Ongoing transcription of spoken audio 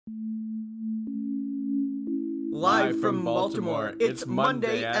Live from Baltimore, it's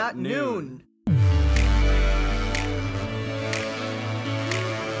Monday at noon.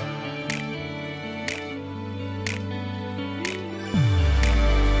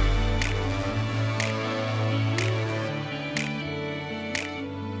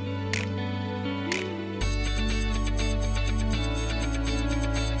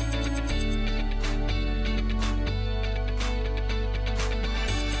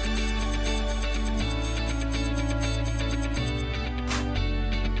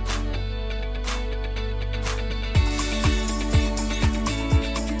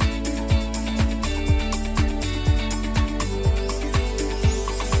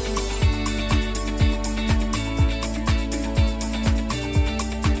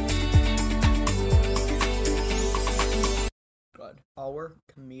 Our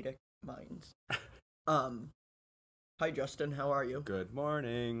comedic minds. Hi Justin, how are you? Good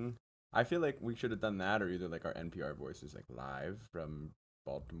morning. I feel like we should have done that, or either like our NPR voices, like live from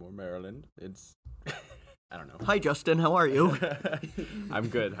Baltimore, Maryland. It's, I don't know. Hi Justin, how are you? I'm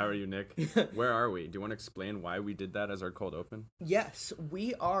good. How are you, Nick? Where are we? Do you want to explain why we did that as our cold open? Yes,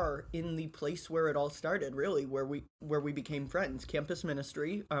 we are in the place where it all started, really, where we became friends. Campus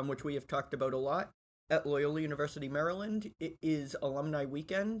ministry, which we have talked about a lot. At Loyola University, Maryland. It is alumni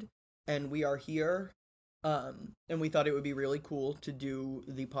weekend, and we are here, and we thought it would be really cool to do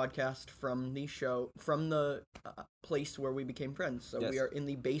the podcast from the show, from the place where we became friends. So yes. We are in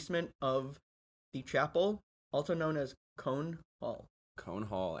the basement of the chapel, also known as Cone Hall. Cone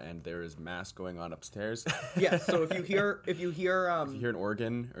Hall, and there is mass going on upstairs. Yes, so if you hear if you hear an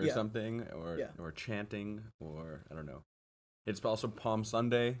organ or something, or chanting, or I don't know. It's also Palm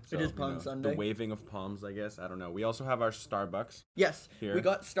Sunday. So, it is Palm Sunday. The waving of palms, I guess. I don't know. We also have our Starbucks. Yes, here. We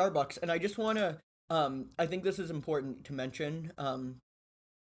got Starbucks. And I just want to, I think this is important to mention,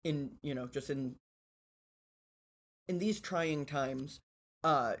 in these trying times,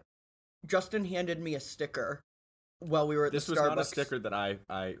 Justin handed me a sticker while we were at the Starbucks. This was not a sticker that I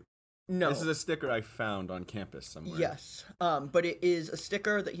No. This is a sticker I found on campus somewhere. Yes, but it is a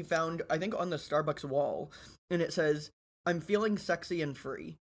sticker that he found, I think, on the Starbucks wall. And it says, "I'm feeling sexy and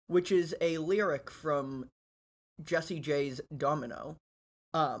free," which is a lyric from Jessie J's Domino.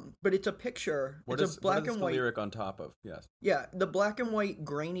 But it's a picture. It's a black and white lyric on top of. Yes. Yeah, the black and white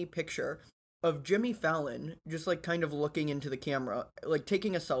grainy picture of Jimmy Fallon just like kind of looking into the camera, like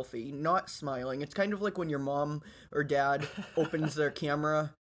taking a selfie, not smiling. It's kind of like when your mom or dad opens their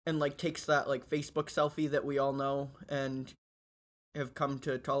camera and like takes that like Facebook selfie that we all know and have come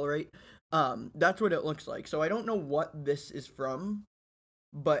to tolerate. That's what it looks like. So I don't know what this is from,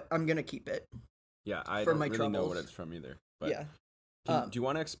 but I'm gonna keep it. Yeah, I don't really know what it's from either. But yeah. Do you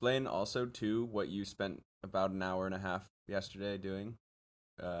want to explain also too what you spent about an hour and a half yesterday doing?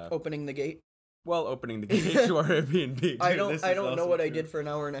 Opening the gate. Well, opening the gate to our Airbnb. Dude, I don't know what I did for an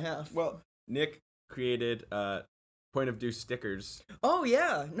hour and a half. Well, Nick created point of view stickers. Oh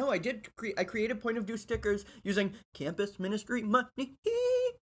yeah, no, I did. I created point of view stickers using campus ministry money.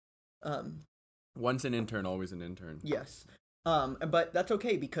 Once an intern, always an intern. Yes. But that's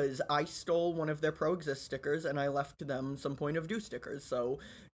okay because I stole one of their Pro-Exist stickers and I left them some point of view stickers. So,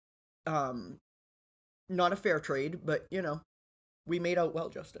 not a fair trade, but we made out well,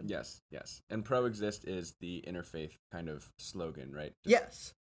 Justin. Yes. And Pro-Exist is the interfaith kind of slogan, right?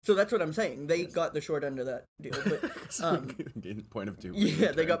 Yes. So that's what I'm saying. They got the short end of that deal. But point of view.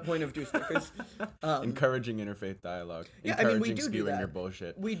 Yeah, they got point of view stickers. Encouraging interfaith dialogue. Yeah, encouraging we do spewing that. your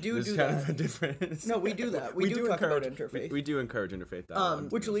bullshit. We do this do kind that. Of a difference. No, we do that. We do talk about interfaith. We do encourage interfaith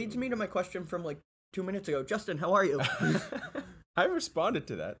dialogue. Which leads me to my question from like 2 minutes ago. Justin, how are you? I responded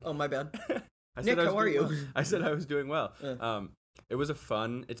to that. Oh, my bad. Nick, how are you? Well. I said I was doing well.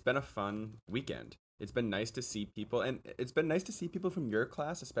 It's been a fun weekend. It's been nice to see people, and it's been nice to see people from your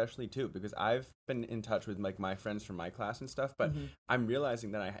class especially too, because I've been in touch with like my friends from my class and stuff, but I'm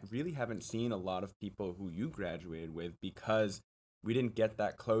realizing that I really haven't seen a lot of people who you graduated with because we didn't get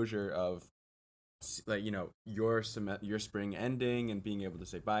that closure of like, your spring ending and being able to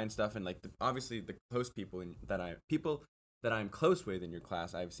say bye and stuff, and like obviously the close people that I'm close with in your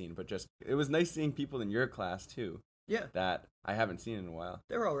class I've seen, but just it was nice seeing people in your class too. Yeah. That I haven't seen in a while.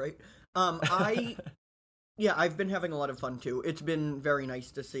 They're all right. I've been having a lot of fun too. It's been very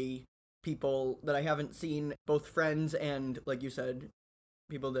nice to see people that I haven't seen, both friends and, like you said,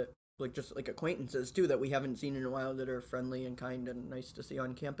 people that like just like acquaintances too that we haven't seen in a while that are friendly and kind and nice to see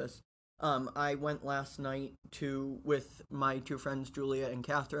on campus. I went last night with my two friends Julia and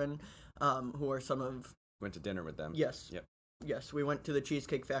Catherine, who are some of went to dinner with them. Yes. Yep. Yes, we went to the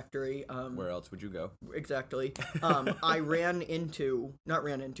Cheesecake Factory. Where else would you go? Exactly. I not ran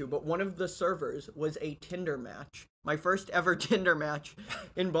into, but one of the servers was a Tinder match. My first ever Tinder match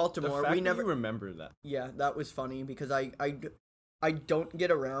in Baltimore. The fact that you remember that. Yeah, that was funny because I don't get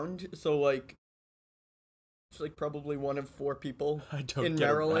around, so like it's like probably one of 4 people in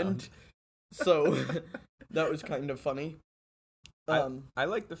Maryland. So that was kind of funny. I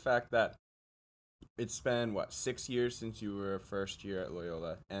like the fact that it's been 6 years since you were first year at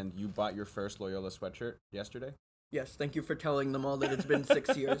Loyola, and you bought your first Loyola sweatshirt yesterday. Yes, thank you for telling them all that it's been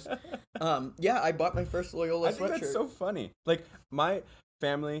 6 years. Yeah, I bought my first Loyola sweatshirt. I think that's so funny. Like, my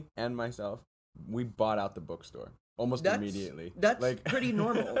family and myself, we bought out the bookstore almost immediately. That's like pretty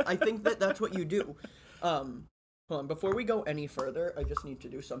normal. I think that's what you do. Hold on, before we go any further, I just need to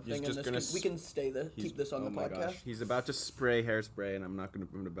do something, and we can keep this on the podcast. Gosh. He's about to spray hairspray, and I'm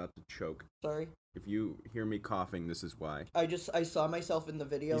about to choke. Sorry. If you hear me coughing, this is why. I saw myself in the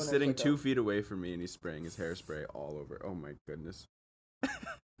video. He's sitting 2 feet away from me, and he's spraying his hairspray all over. Oh my goodness.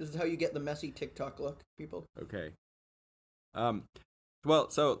 This is how you get the messy TikTok look, people. Okay. Well,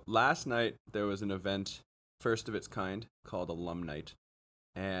 so last night there was an event, first of its kind, called Alum Night,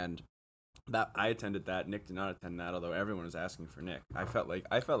 and that I attended that. Nick did not attend that, although everyone was asking for Nick. I felt like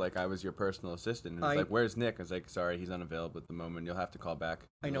I was your personal assistant, and it was like, "Where's Nick?" I was like, "Sorry, he's unavailable at the moment. You'll have to call back."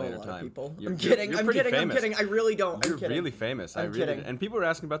 I know a lot time. of people. I'm kidding. I'm kidding. I really don't. You're really famous. I'm kidding. And people were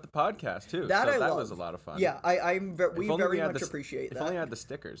asking about the podcast too. That was a lot of fun. Yeah, we very much appreciate that. If only I had the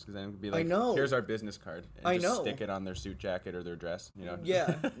stickers, because then it would be like, I know. Here's our business card. And just stick it on their suit jacket or their dress. You know.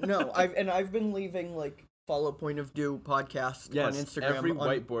 Yeah. No. I've been leaving like Follow Point of View podcast on Instagram. Every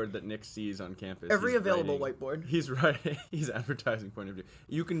whiteboard that Nick sees on campus. Every available whiteboard. He's writing. He's advertising Point of View.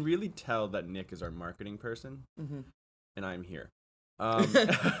 You can really tell that Nick is our marketing person, and I'm here.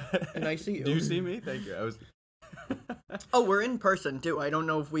 And I see you. Do you see me? Thank you. I was. Oh, we're in person too. I don't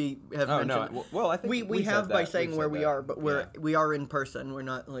know if we have mentioned. No. Well, I think we have by saying where we are, but we are in person. We're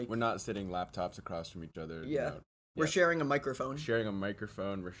not like we're not sitting laptops across from each other. Yeah, we're sharing a microphone.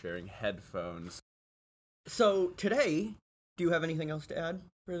 We're sharing headphones. So today, do you have anything else to add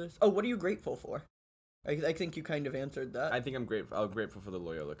for this? Oh, what are you grateful for? I think you kind of answered that. I think I'm grateful. I'm grateful for the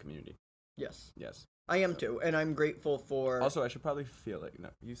Loyola community. Yes. Yes. I am too, and I'm grateful for. Also, I should probably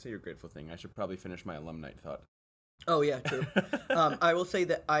you say your grateful thing. I should probably finish my alum night thought. Oh yeah, true. I will say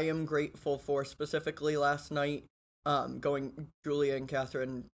that I am grateful for specifically last night, going Julia and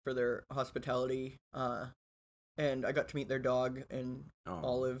Catherine for their hospitality. And I got to meet their dog, and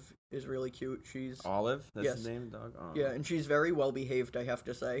Olive is really cute. She's Olive? That's the name of the dog? Oh. Yeah, and she's very well behaved, I have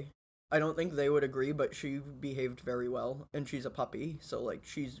to say. I don't think they would agree, but she behaved very well, and she's a puppy, so like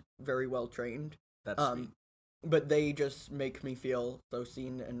she's very well trained. That's sweet. But they just make me feel so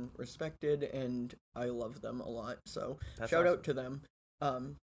seen and respected, and I love them a lot. So shout out to them.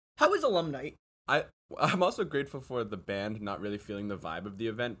 How was Alum Night? I'm also grateful for the band not really feeling the vibe of the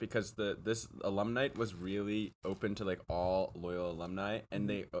event, because this alum night was really open to like all Loyola alumni, and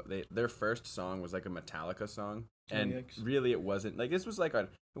their first song was like a Metallica song, and really it wasn't like there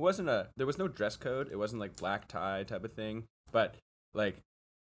was no dress code, it wasn't like black tie type of thing, but like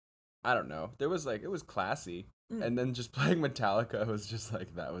I don't know, it was classy, and then just playing Metallica was just like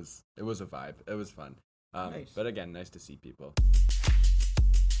it was a vibe, it was fun, nice. But again, nice to see people.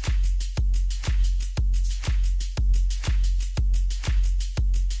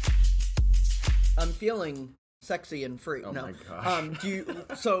 I'm feeling sexy and free. Oh my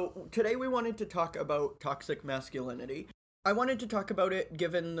gosh. So today we wanted to talk about toxic masculinity. I wanted to talk about it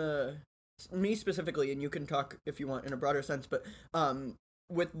given me specifically, and you can talk if you want in a broader sense, but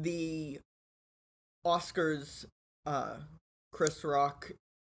with the Oscars, Chris Rock,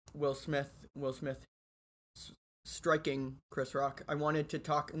 Will Smith striking Chris Rock, I wanted to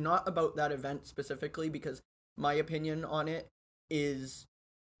talk not about that event specifically, because my opinion on it is,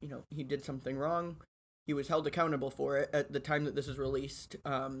 he did something wrong. He was held accountable for it. At the time that this is released,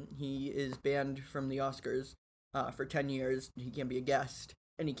 he is banned from the Oscars for 10 years. He can't be a guest,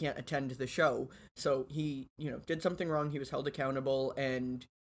 and he can't attend the show. So he, did something wrong. He was held accountable, and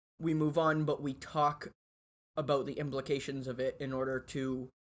we move on, but we talk about the implications of it in order to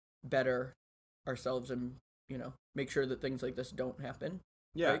better ourselves and, make sure that things like this don't happen.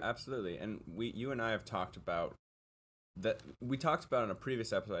 Yeah, right? Absolutely. And you and I have talked about that. We talked about in a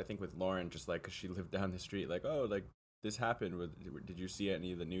previous episode, I think with Lauren, just like, cause she lived down the street, like, oh, like this happened did you see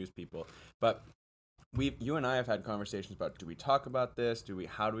any of the news people? But you and I have had conversations about, do we talk about this?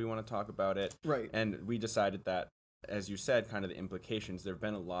 How do we want to talk about it? Right. And we decided that, as you said, kind of the implications, there've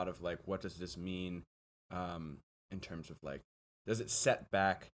been a lot of like, what does this mean, in terms of like, does it set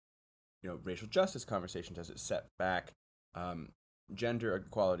back, racial justice conversation? Does it set back gender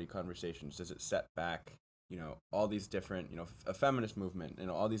equality conversations? Does it set back, all these different, a feminist movement and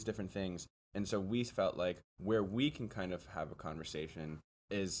all these different things? And so we felt like where we can kind of have a conversation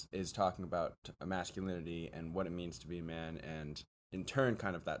is talking about masculinity and what it means to be a man, and in turn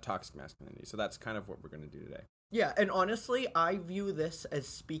kind of that toxic masculinity. So that's kind of what we're going to do today. Yeah, and honestly, I view this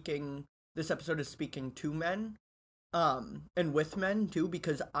episode as speaking to men, and with men too,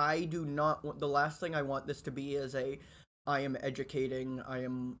 because I do not want, the last thing I want this to be is I am educating, I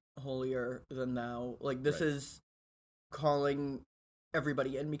am holier than thou. Like, this is calling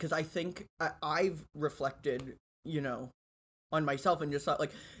everybody in, because I think I've reflected, on myself and just thought,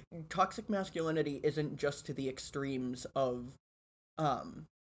 like, toxic masculinity isn't just to the extremes of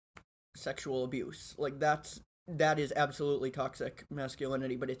sexual abuse. Like, that is absolutely toxic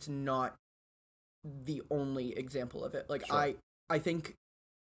masculinity, but it's not the only example of it. Like, sure. I think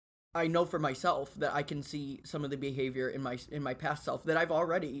I know for myself that I can see some of the behavior in my past self that I've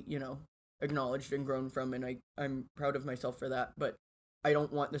already, acknowledged and grown from, and I'm proud of myself for that. But I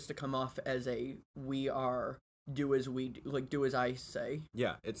don't want this to come off as we are do as we do, like, do as I say.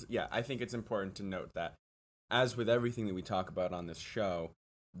 Yeah, I think it's important to note that, as with everything that we talk about on this show,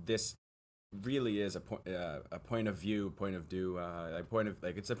 this really is a point of view,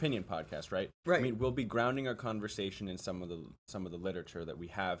 it's opinion podcast, right? Right. I mean, we'll be grounding our conversation in some of the literature that we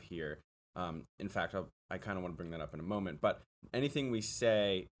have here. In fact, I kind of want to bring that up in a moment. But anything we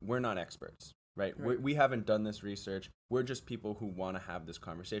say, we're not experts, right? We haven't done this research. We're just people who want to have this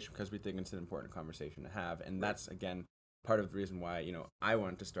conversation because we think it's an important conversation to have, and that's again part of the reason why I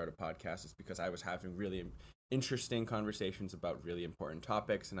wanted to start a podcast, is because I was having really interesting conversations about really important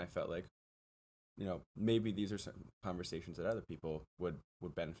topics, and I felt like, maybe these are some conversations that other people would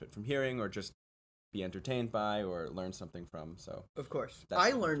benefit from hearing, or just be entertained by, or learn something from. So of course,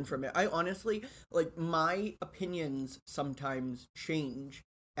 I learn from it. I honestly, like, my opinions sometimes change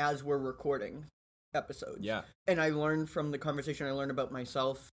as we're recording episodes. Yeah. And I learn from the conversation. I learn about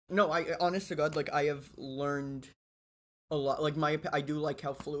myself. No, I, honest to God, like, I have learned a lot. Like, I do like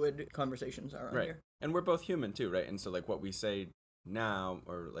how fluid conversations are on here. And we're both human too, right? And so, like, what we say now,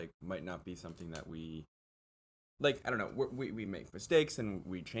 or like, might not be something that we, like, I don't know, we make mistakes, and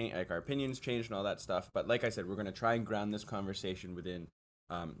we change, like, our opinions change and all that stuff. But like I said, we're going to try and ground this conversation within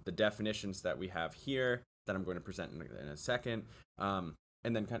the definitions that we have here, that I'm going to present in a second,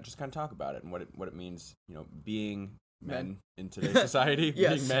 and then kind of talk about it and what it means, being men in today's society.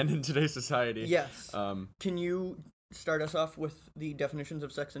 Yes. Being men in today's society. Yes. Can you start us off with the definitions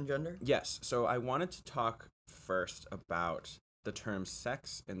of sex and gender? Yes. So I wanted to talk first about the term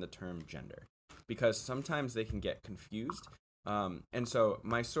sex and the term gender, because sometimes they can get confused. And so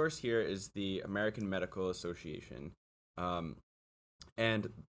my source here is the American Medical Association, and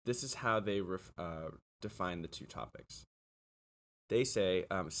this is how they define the two topics. They say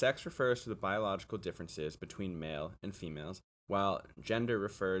sex refers to the biological differences between male and females, while gender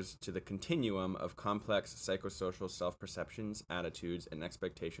refers to the continuum of complex psychosocial self-perceptions, attitudes, and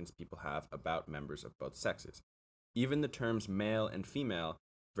expectations people have about members of both sexes. Even the terms male and female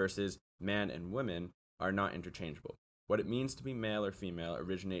versus man and woman are not interchangeable. What it means to be male or female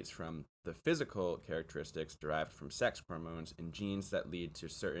originates from the physical characteristics derived from sex hormones and genes that lead to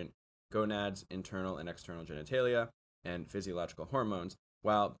certain gonads, internal and external genitalia, and physiological hormones,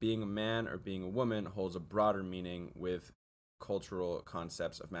 while being a man or being a woman holds a broader meaning, with cultural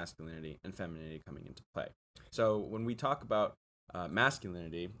concepts of masculinity and femininity coming into play. So when we talk about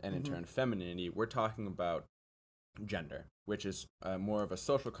masculinity and in turn femininity, we're talking about gender, which is more of a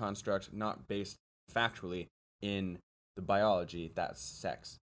social construct, not based factually in the biology. That's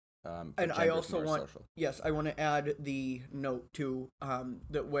sex. And I also want, I want to add the note too,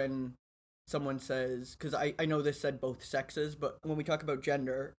 that when someone says, because I know this said both sexes, but when we talk about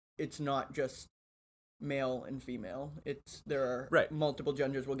gender, it's not just male and female. There are multiple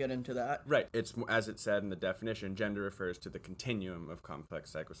genders. We'll get into that. Right. It's, as it said in the definition, gender refers to the continuum of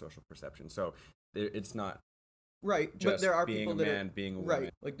complex psychosocial perception. So it's not just but there are being people a that man, are, being a woman.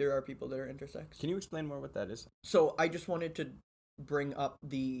 Like, there are people that are intersex. Can you explain more what that is? So I just wanted to bring up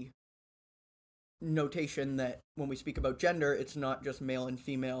the notation that when we speak about gender, it's not just male and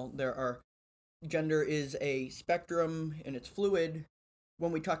female. Gender is a spectrum and it's fluid.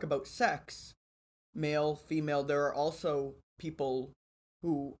 When we talk about sex, male, female, there are also people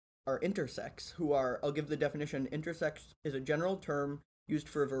who are intersex, I'll give the definition. Intersex is a general term used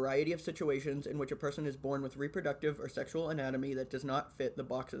for a variety of situations in which a person is born with reproductive or sexual anatomy that does not fit the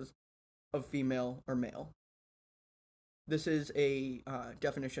boxes of female or male. This is a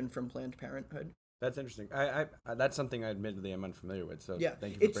definition from Planned Parenthood. That's interesting. I that's something I admittedly am unfamiliar with. So Yeah,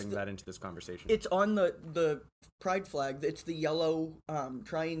 thank you for bringing that into this conversation. It's on the pride flag. It's the yellow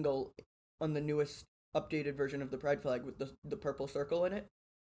triangle on the newest updated version of the pride flag with the purple circle in it.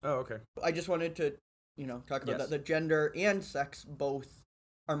 Oh, okay. I just wanted to, talk about that. The gender and sex both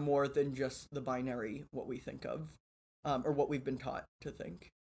are more than just the binary, what we think of, or what we've been taught to think.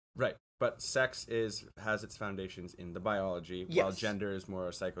 Right. But sex has its foundations in the biology, Yes. while gender is more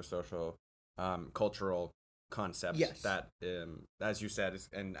a psychosocial, cultural concept that, as you said,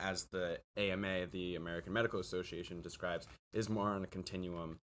 and as the AMA, the American Medical Association, describes, is more on a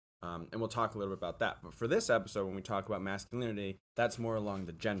continuum. And we'll talk a little bit about that. But for this episode, when we talk about masculinity, that's more along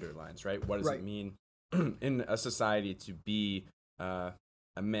the gender lines, right? What does it mean in a society to be a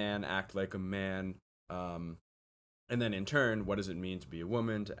man, act like a man, and then in turn, what does it mean to be a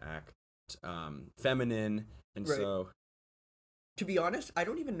woman, to act feminine? And so, to be honest, I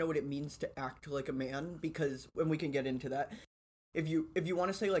don't even know what it means to act like a man, because when we can get into that, if you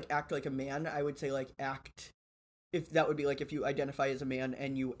want to say like act like a man, I would say like act. If that would be like if you identify as a man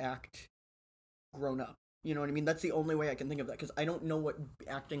and you act grown up. You know what I mean? That's the only way I can think of that, because I don't know what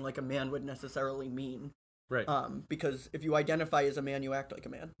acting like a man would necessarily mean. Right. Because if you identify as a man, you act like a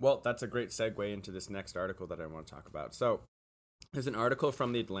man. Well, that's a great segue into this next article that I want to talk about. So there's an article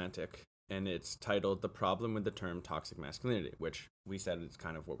from The Atlantic, and it's titled "The Problem with the Term Toxic Masculinity," which we said is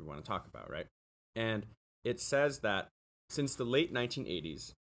kind of what we want to talk about, right? And it says that since the late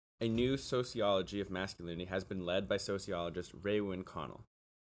 1980s, a new sociology of masculinity has been led by sociologist Raewyn Connell.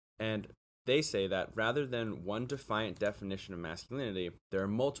 And they say that rather than one defiant definition of masculinity, there are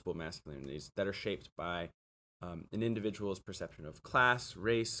multiple masculinities that are shaped by an individual's perception of class,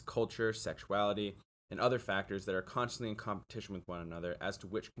 race, culture, sexuality, and other factors that are constantly in competition with one another as to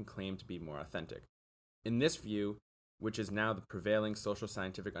which can claim to be more authentic. In this view, which is now the prevailing social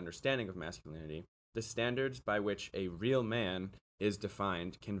scientific understanding of masculinity, the standards by which a real man is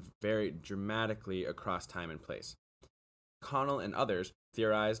defined can vary dramatically across time and place. Connell and others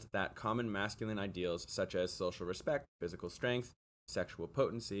theorized that common masculine ideals such as social respect, physical strength, sexual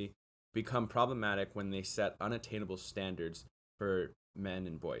potency become problematic when they set unattainable standards for men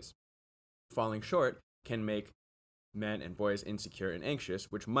and boys. Falling short can make men and boys insecure and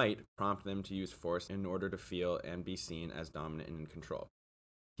anxious, which might prompt them to use force in order to feel and be seen as dominant and in control.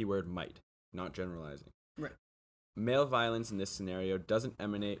 Keyword might, not generalizing. Right. Male violence in this scenario doesn't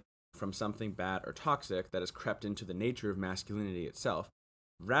emanate from something bad or toxic that has crept into the nature of masculinity itself.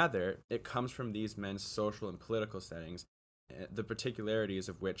 Rather, it comes from these men's social and political settings, the particularities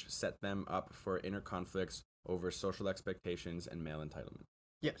of which set them up for inner conflicts over social expectations and male entitlement.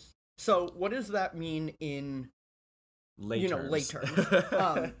 Yes. So what does that mean in lay terms?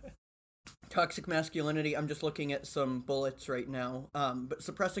 Toxic masculinity, I'm just looking at some bullets right now. But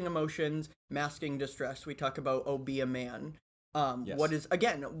suppressing emotions, masking distress. We talk about, be a man. Yes. What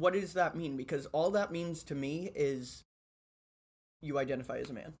does that mean? Because all that means to me is you identify as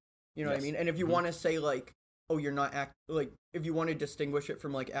a man. You know what I mean? And if you want to say like, you're not if you want to distinguish it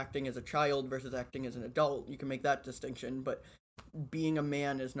from like acting as a child versus acting as an adult, you can make that distinction. But being a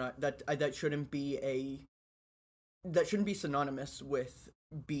man is not that shouldn't be synonymous with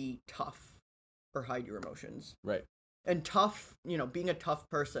be tough or hide your emotions. Right. And tough, being a tough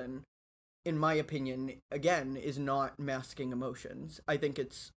person, in my opinion, again, is not masking emotions. I think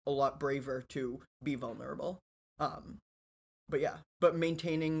it's a lot braver to be vulnerable. But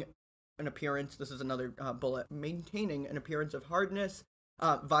maintaining an appearance, this is another bullet, maintaining an appearance of hardness,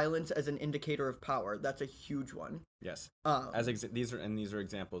 violence as an indicator of power. That's a huge one. Yes. These are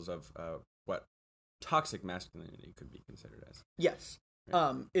examples of what toxic masculinity could be considered as. Yes.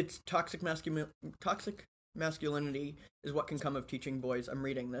 It's toxic masculinity is what can come of teaching boys, I'm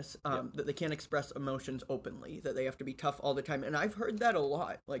reading this, that they can't express emotions openly, that they have to be tough all the time. And I've heard that a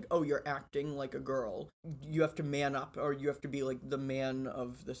lot. Like, you're acting like a girl. You have to man up, or you have to be like the man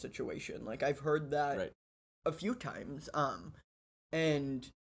of the situation. Like, I've heard that a few times. And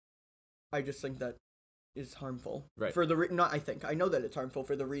I just think that is harmful. Right. I know that it's harmful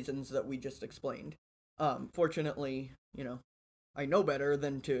for the reasons that we just explained. Fortunately, I know better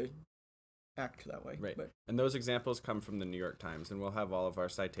than to act that way. Right. And those examples come from the New York Times, and we'll have all of our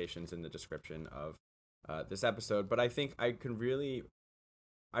citations in the description of this episode. But I think I really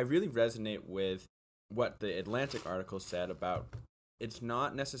resonate with what the Atlantic article said about it's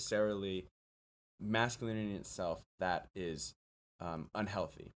not necessarily masculinity in itself that is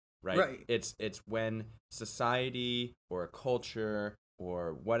unhealthy, right? Right. It's when society or a culture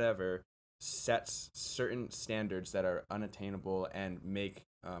or whatever sets certain standards that are unattainable and make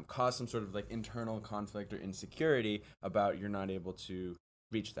cause some sort of like internal conflict or insecurity about you're not able to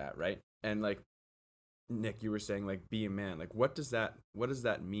reach that, right? And like Nick, you were saying like be a man. Like what does that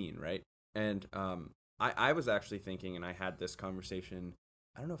mean, right? And I was actually thinking, and I had this conversation.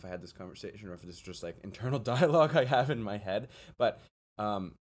 I don't know if I had this conversation or if this is just like internal dialogue I have in my head, but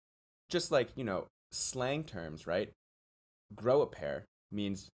just like, slang terms, right? Grow a pair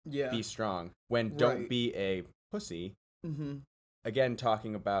means be strong. When don't be a pussy. Mm-hmm. Again,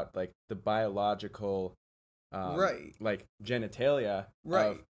 talking about like the biological, like genitalia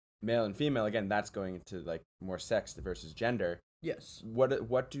of male and female. Again, that's going into like more sex versus gender. Yes.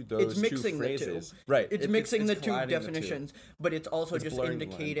 What do those two phrases? Right. It's mixing the two definitions, but it's also just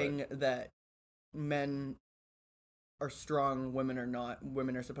indicating that men are strong, women are not.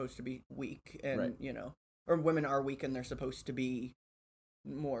 Women are supposed to be weak, and or women are weak and they're supposed to be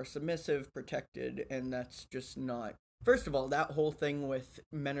more submissive, protected, and that's just not. First of all, that whole thing with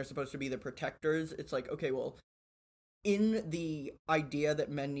men are supposed to be the protectors, it's like, okay, well, in the idea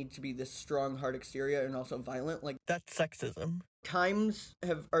that men need to be this strong, hard exterior and also violent, like, that's sexism. Times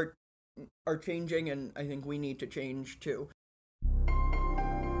are changing, and I think we need to change too.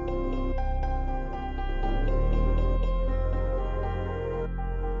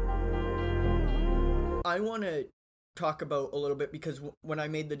 I want to talk about a little bit, because when I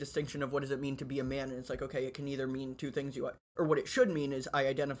made the distinction of what does it mean to be a man, and it's like, okay, it can either mean two things, or what it should mean is I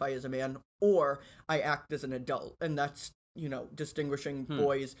identify as a man or I act as an adult, and that's distinguishing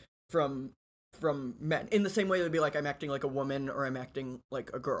boys from men in the same way they'd be like I'm acting like a woman or I'm acting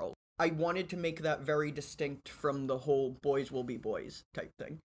like a girl. I wanted to make that very distinct from the whole boys will be boys type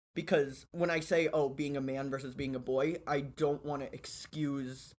thing, because when I say being a man versus being a boy, I don't want to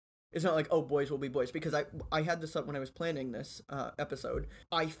excuse. It's not like, boys will be boys, because I had this up when I was planning this episode.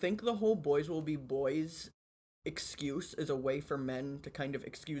 I think the whole boys will be boys excuse is a way for men to kind of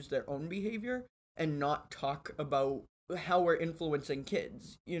excuse their own behavior and not talk about how we're influencing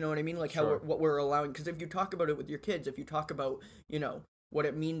kids. You know what I mean? Like what we're allowing. Because if you talk about it with your kids, if you talk about, what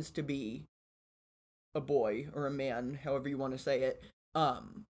it means to be a boy or a man, however you want to say it,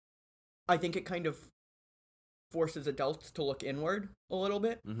 I think it kind of forces adults to look inward a little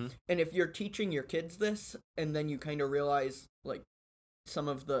bit. Mm-hmm. And if you're teaching your kids this and then you kind of realize like some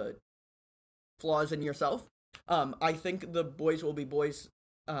of the flaws in yourself, I think the boys will be boys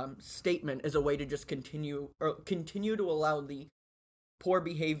statement is a way to just continue to allow the poor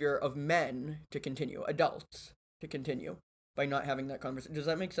behavior of men to continue, adults to continue, by not having that conversation. Does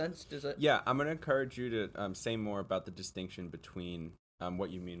that make sense? Does it? Yeah, I'm going to encourage you to say more about the distinction between what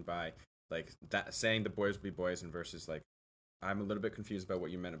you mean by like that, saying the boys will be boys, and versus like, I'm a little bit confused about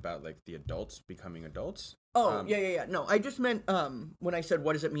what you meant about like the adults becoming adults. Yeah. No, I just meant when I said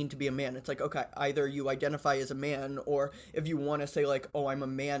what does it mean to be a man, it's like, okay, either you identify as a man, or if you want to say like, I'm a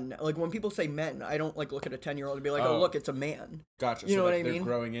man. Like when people say men, I don't like look at a 10-year-old and be like, look, it's a man. Gotcha. You know what I mean? They're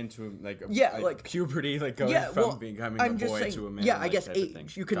growing into like like puberty, like going from becoming a boy to a man. Yeah, I guess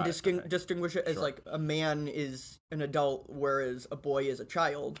age. You can distinguish it as like a man is an adult, whereas a boy is a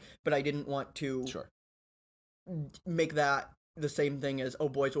child. But I didn't want to make that the same thing as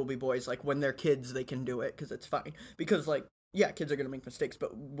boys will be boys. Like when they're kids they can do it because it's fine, because like kids are gonna make mistakes,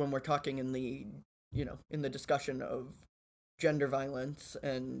 but when we're talking in the in the discussion of gender violence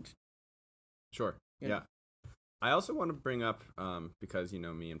and I also want to bring up because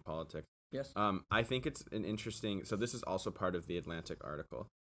me in politics, I think it's an interesting, so this is also part of the Atlantic article,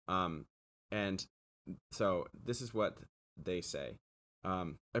 and so this is what they say.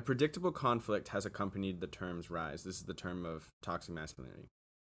 A predictable conflict has accompanied the term's rise. This is the term of toxic masculinity.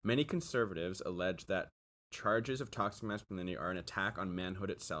 Many conservatives allege that charges of toxic masculinity are an attack on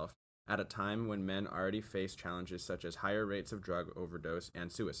manhood itself at a time when men already face challenges such as higher rates of drug overdose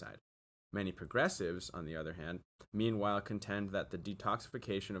and suicide. Many progressives, on the other hand, meanwhile contend that the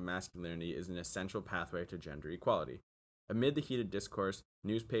detoxification of masculinity is an essential pathway to gender equality. Amid the heated discourse,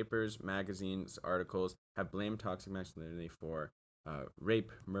 newspapers, magazines, articles have blamed toxic masculinity for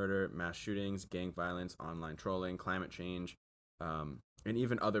rape, murder, mass shootings, gang violence, online trolling, climate change, and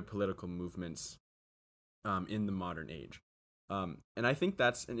even other political movements in the modern age. And I think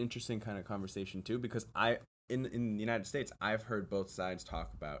that's an interesting kind of conversation too, because in the United States, I've heard both sides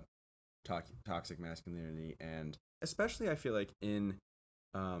talk about toxic masculinity, and especially I feel like in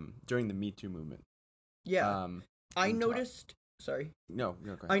during the Me Too movement. Yeah, I noticed. Sorry. No,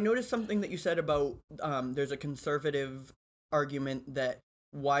 go ahead. I noticed something that you said about there's a conservative argument that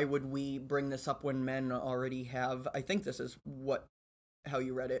why would we bring this up when men already have, I think this is how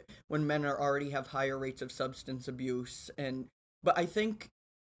you read it, when men already have higher rates of substance abuse, but I think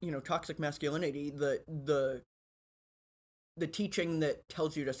toxic masculinity, the teaching that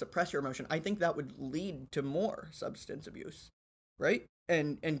tells you to suppress your emotion, I think that would lead to more substance abuse, right?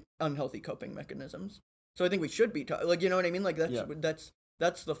 And unhealthy coping mechanisms. So I think we should be like, you know what I mean? Like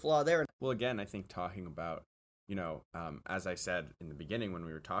that's the flaw there. Well, again, I think talking about, as I said in the beginning when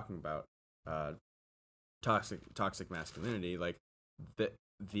we were talking about toxic masculinity, like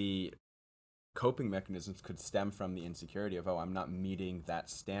the coping mechanisms could stem from the insecurity of, oh, I'm not meeting that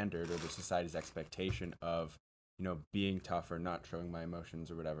standard or the society's expectation of, being tough or not showing my emotions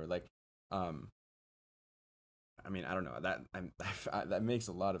or whatever. Like, I mean, I don't know, that makes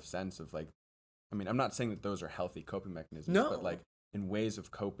a lot of sense of, like, I mean, I'm not saying that those are healthy coping mechanisms, No. but like in ways of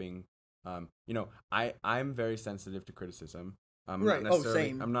coping, I'm very sensitive to criticism. Right.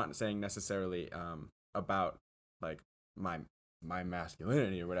 Same. I'm not saying necessarily about like my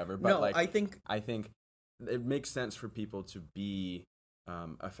masculinity or whatever, but no, like I think it makes sense for people to be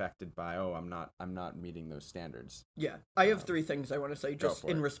affected by, oh, I'm not meeting those standards. Yeah, I have three things I want to say just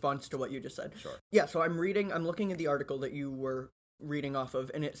in response to what you just said. Sure. Yeah, so I'm looking at the article that you were reading off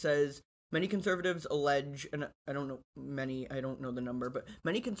of, and it says many conservatives allege, and I don't know the number, but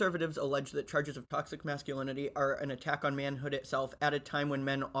many conservatives allege that charges of toxic masculinity are an attack on manhood itself at a time when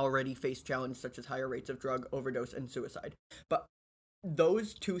men already face challenge such as higher rates of drug overdose and suicide. But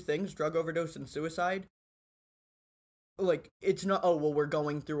those two things, drug overdose and suicide, like, it's not, oh, well, we're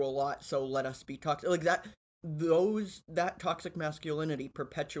going through a lot, so let us be toxic. Like, that toxic masculinity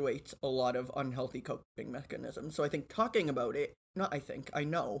perpetuates a lot of unhealthy coping mechanisms. So I think talking about it, I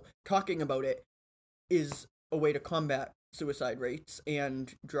know, talking about it is a way to combat suicide rates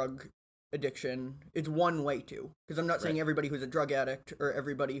and drug addiction. It's one way to, because I'm not saying everybody who's a drug addict or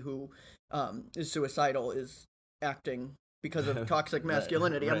everybody who is suicidal is acting because of toxic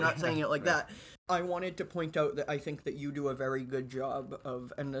masculinity. Right. I'm not saying it like that. I wanted to point out that I think that you do a very good job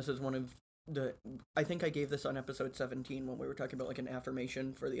of, and this is one of I think I gave this on episode 17 when we were talking about like an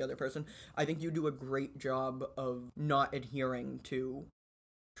affirmation for the other person. I think you do a great job of not adhering to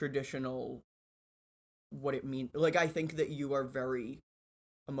traditional what it means. Like, I think that you are very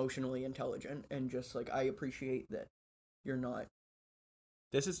emotionally intelligent, and just like, I appreciate that you're not.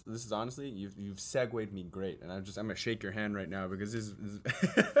 This is honestly, you've segued me great, and I'm gonna shake your hand right now because this is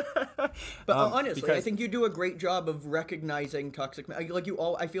But honestly, I think you do a great job of recognizing toxic, like I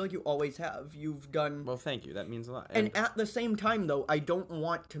feel like you always have. You've done. Well, thank you. That means a lot. And at the same time, though, I don't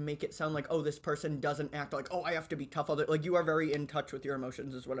want to make it sound like, oh, this person doesn't act like, oh, I have to be tough. Like, you are very in touch with your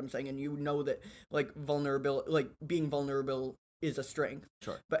emotions, is what I'm saying, and you know that, like, being vulnerable is a strength.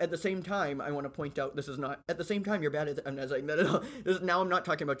 Sure. But at the same time, I want to point out, this is not, at the same time, you're bad at it. I'm not saying that now I'm not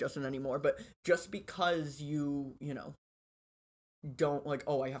talking about Justin anymore, but just because you don't, like,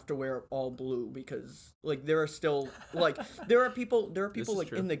 oh, I have to wear all blue, because, like, there are still, like, there are people like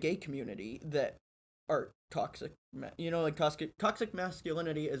true. In the gay community that are toxic, like, toxic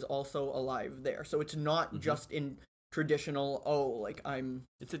masculinity is also alive there. So it's not just in traditional,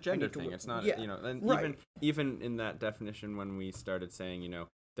 it's a gender thing. It's not, and right. even in that definition, when we started saying,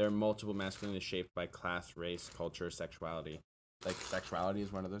 there are multiple masculinities shaped by class, race, culture, sexuality. Like, sexuality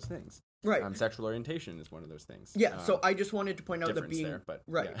is one of those things. Right. Sexual orientation is one of those things. Yeah. So I just wanted to point out that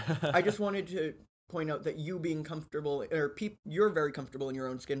right. Yeah. I just wanted to point out that you being comfortable, or you're very comfortable in your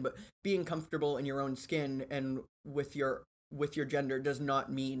own skin, but being comfortable in your own skin and with your gender does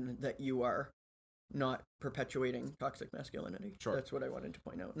not mean that you are not perpetuating toxic masculinity. Sure. That's what I wanted to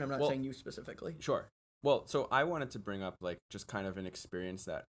point out. And I'm not saying you specifically. Sure. Well, so I wanted to bring up, like, just kind of an experience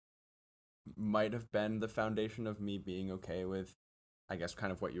that might have been the foundation of me being okay with, I guess,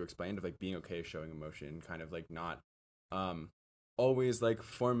 kind of what you explained, of, like, being okay showing emotion, kind of, like, not always, like,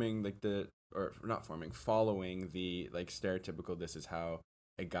 following the, like, stereotypical, this is how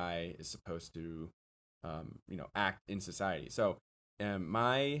a guy is supposed to, act in society. So,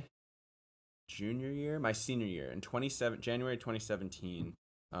 my senior year in January 2017,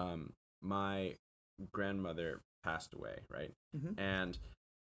 my grandmother passed away, right? Mm-hmm. And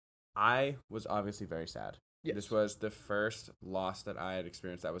I was obviously very sad. Yes. This was the first loss that I had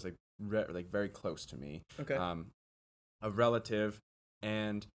experienced that was like very close to me. Okay. A relative,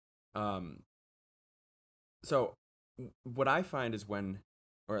 and so what I find is when,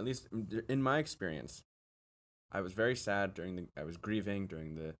 or at least in my experience, I was very sad I was grieving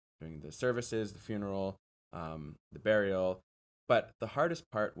during the services, the funeral, the burial, but the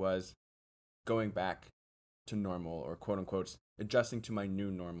hardest part was going back to normal, or quote unquote adjusting to my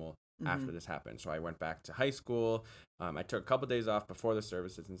new normal after this happened. So I went back to high school. I took a couple days off before the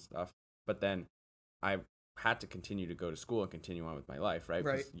services and stuff, but then I had to continue to go to school and continue on with my life, right?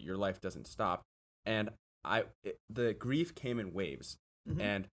 Right. Because your life doesn't stop. And the grief came in waves,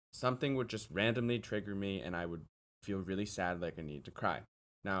 and something would just randomly trigger me, and I would feel really sad, like I needed to cry.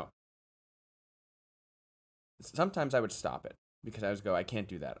 Now, sometimes I would stop it because I would go, I can't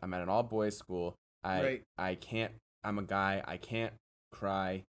do that. I'm at an all-boys school. I can't, I'm a guy, I can't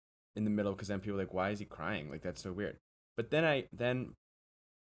cry in the middle, because then people are like, why is he crying? Like, that's so weird. But then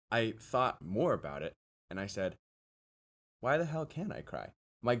I thought more about it, and I said, why the hell can't I cry?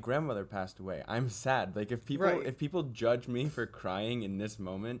 My grandmother passed away. I'm sad. Like, if people judge me for crying in this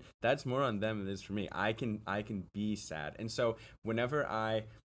moment, that's more on them than it is for me. I can be sad. And so whenever I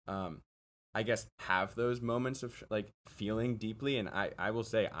guess have those moments of like feeling deeply, and I will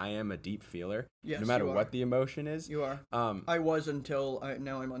say I am a deep feeler. Yes, no matter what the emotion is. You are. I was until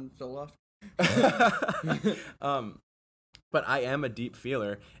now I'm on Zoloft. But I am a deep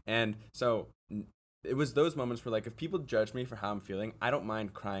feeler, and so it was those moments where, like, if people judge me for how I'm feeling, I don't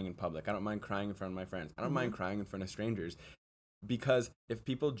mind crying in public. I don't mind crying in front of my friends. I don't mind crying in front of strangers, because if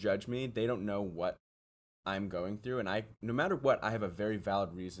people judge me, they don't know what I'm going through, and no matter what, I have a very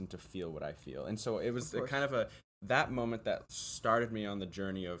valid reason to feel what I feel. And so it was kind of that moment that started me on the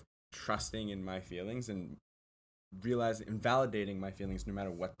journey of trusting in my feelings and realizing and validating my feelings no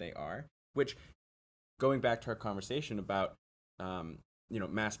matter what they are, which, going back to our conversation about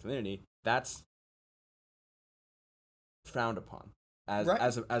masculinity, that's frowned upon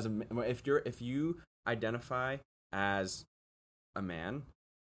as if you identify as a man,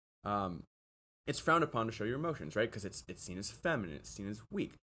 it's frowned upon to show your emotions, right? Because it's seen as feminine, it's seen as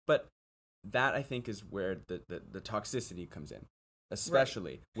weak. But that, I think, is where the toxicity comes in,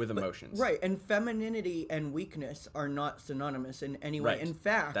 especially with emotions. Right, and femininity and weakness are not synonymous in any way. Right. In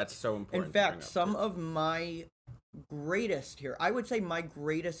fact, that's so important. In fact, some of my greatest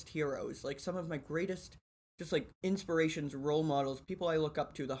heroes, like some of my greatest just like inspirations, role models, people I look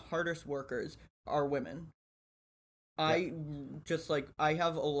up to, the hardest workers are women. I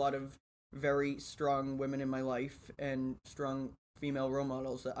have a lot of very strong women in my life and strong female role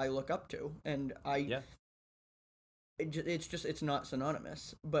models that I look up to, and it's not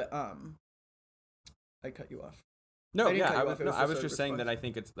synonymous. But I cut you off. I was just saying that I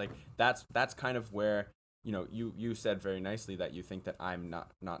think it's like that's kind of where you said very nicely that you think that I'm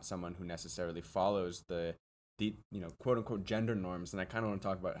not someone who necessarily follows the quote unquote gender norms, and I kind of want to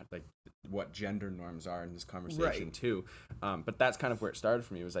talk about like what gender norms are in this conversation too. But that's kind of where it started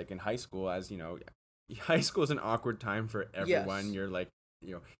for me. It was like in high school, as you know, high school is an awkward time for everyone. Yes. You're like,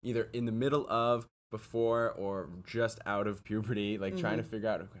 either in the middle of, before, or just out of puberty, like trying to figure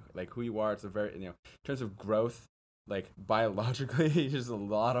out like who you are. It's a very, in terms of growth, like biologically, there's a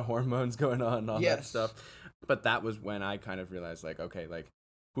lot of hormones going on and all that stuff. But that was when I kind of realized, like, okay, like,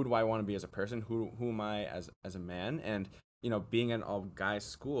 who do I want to be as a person? Who am I as a man? And, being in all guys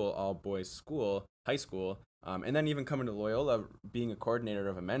school, all boys school, high school, and then even coming to Loyola, being a coordinator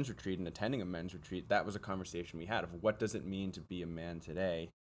of a men's retreat and attending a men's retreat, that was a conversation we had of what does it mean to be a man today?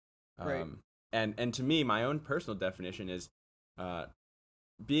 Right. And to me, my own personal definition is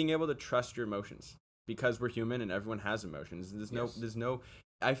being able to trust your emotions, because we're human and everyone has emotions. There's no,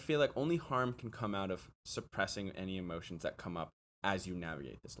 I feel like only harm can come out of suppressing any emotions that come up as you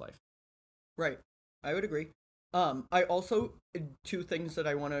navigate this life. Right. I would agree. I also, two things that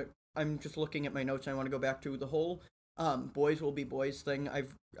I'm just looking at my notes, and I want to go back to the whole boys will be boys thing.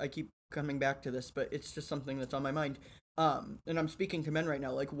 I keep coming back to this, but it's just something that's on my mind. And I'm speaking to men right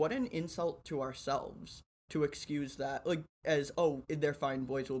now, like, what an insult to ourselves to excuse that, like, as, oh, they're fine,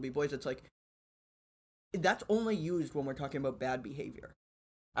 boys will be boys. It's like, that's only used when we're talking about bad behavior.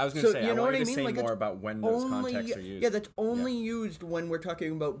 I was going to say, I wanted to say like, more about when those contexts are used. Yeah, that's only used when we're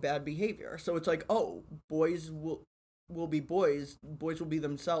talking about bad behavior. So it's like, oh, boys will be boys will be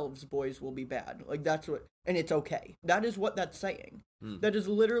themselves, boys will be bad. Like, that's what, and it's okay. That is what that's saying. That is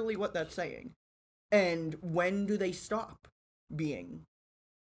literally what that's saying. And when do they stop being,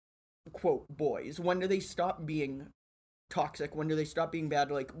 quote, boys? When do they stop being toxic? When do they stop being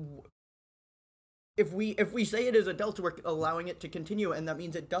bad? Like, if we say it as adults, we're allowing it to continue, and that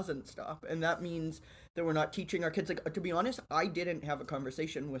means it doesn't stop, and that means that we're not teaching our kids. Like, to be honest, I didn't have a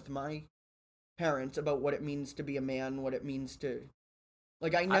conversation with my parents about what it means to be a man, what it means to,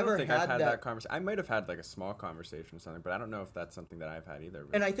 like, I never had that conversation. I might have had like a small conversation or something, but I don't know if that's something that I've had either.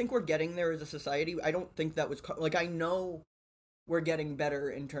 And I think we're getting there as a society. I don't think that was like, I know we're getting better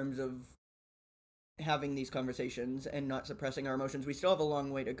in terms of having these conversations and not suppressing our emotions. We still have a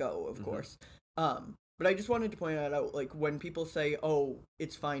long way to go, of course. But I just wanted to point that out, like, when people say, oh,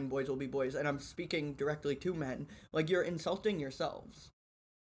 it's fine, boys will be boys, and I'm speaking directly to men, like, you're insulting yourselves.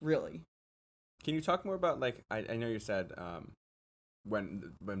 Really. Can you talk more about, like, I know you said,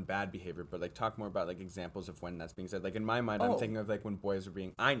 when bad behavior, but, like, talk more about, like, examples of when that's being said. Like, in my mind, I'm thinking of, like, when boys are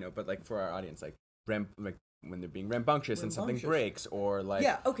being, I know, but, like, for our audience, like, when they're being rambunctious and something breaks, or, like...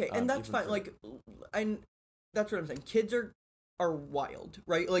 Yeah, okay, and that's fine, like, and that's what I'm saying. Kids are are wild,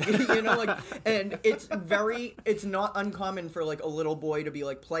 right? Like, you know, like, and it's not uncommon for like a little boy to be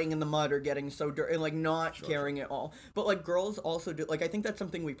like playing in the mud or getting so dirty and like not caring at all. But like girls also do, like, I think that's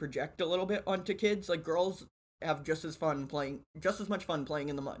something we project a little bit onto kids. Like girls have just as much fun playing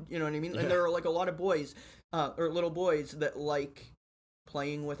in the mud. You know what I mean? Yeah. And there are like a lot of boys, or little boys that like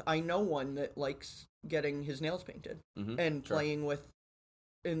playing with. I know one that likes getting his nails painted and playing with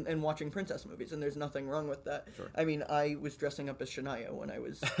and watching princess movies, and there's nothing wrong with that. Sure. I mean, I was dressing up as Shania when I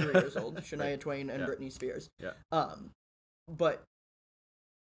was 3 years old. Shania Twain and Britney Spears. Yeah. But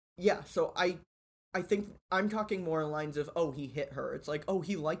yeah, so I think I'm talking more in lines of, oh, he hit her. It's like, oh,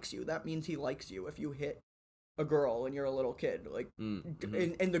 he likes you. That means he likes you if you hit a girl and you're a little kid. Like, and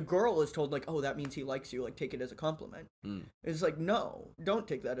the girl is told like, oh, that means he likes you. Like, take it as a compliment. It's like, no, don't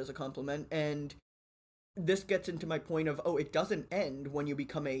take that as a compliment. And this gets into my point of, oh, it doesn't end when you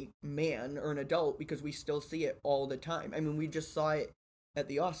become a man or an adult, because we still see it all the time. I mean, we just saw it at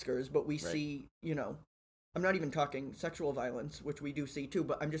the Oscars, but we see, you know, I'm not even talking sexual violence, which we do see too,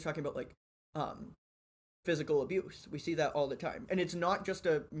 but I'm just talking about like physical abuse. We see that all the time. And it's not just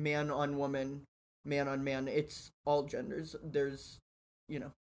a man on woman, man on man, it's all genders. There's, you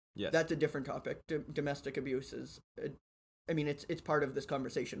know, that's a different topic. Domestic abuse is, I mean, it's part of this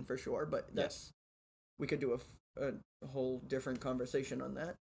conversation for sure, but that's... We could do a whole different conversation on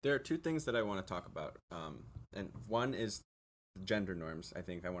that. There are two things that I want to talk about. And one is gender norms. I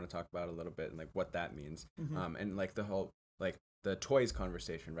think I want to talk about a little bit and like what that means. And like the whole, like the toys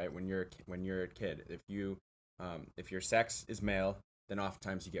conversation, right? When you're a kid, if your sex is male, then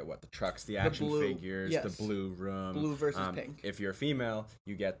oftentimes you get the trucks, the action figures, the blue room. Blue versus pink. If you're a female,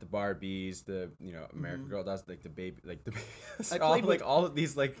 you get the Barbies, the, you know, American Girl dolls, like the baby, like the all of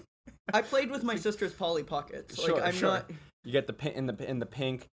these like... I played with my sister's Polly Pockets. Like, not... You get the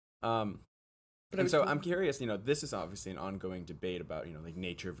pink. I'm curious. You know, this is obviously an ongoing debate about, you know, like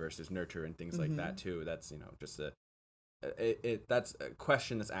nature versus nurture and things like that too. That's, you know, just that's a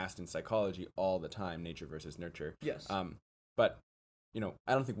question that's asked in psychology all the time. Nature versus nurture. Yes. But you know,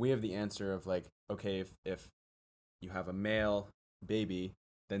 I don't think we have the answer of like, okay, if you have a male baby,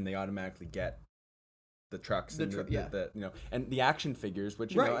 then they automatically get the trucks and the you know, and the action figures,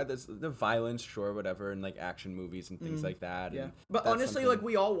 which, you know, there's the violence, sure, whatever, and like action movies and things like that. Yeah. But honestly, like,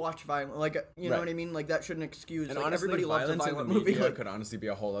 we all watch violent, like, you know what I mean? Like, that shouldn't excuse, and like, honestly, everybody loves a violent movie. Like, could honestly be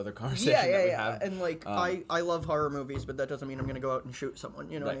a whole other conversation that we have. And like, I love horror movies, but that doesn't mean I'm gonna go out and shoot someone,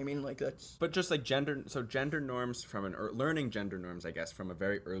 you know what I mean? Like, that's... But just like gender norms from learning gender norms, I guess, from a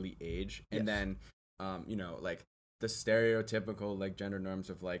very early age, and then, you know, like, the stereotypical, like, gender norms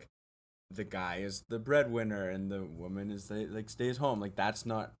of, like, the guy is the breadwinner and the woman is like stays home. Like, that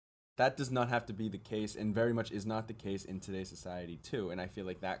does not have to be the case, and very much is not the case in today's society too. And I feel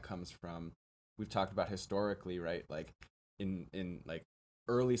like that comes from, we've talked about historically, right? Like in like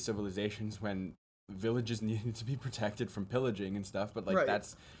early civilizations when villages needed to be protected from pillaging and stuff, but like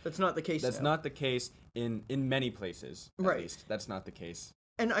that's not the case. That's not the case in many places. At least that's not the case.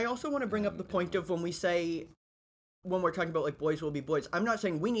 And I also want to bring up the point of when we're talking about like boys will be boys, I'm not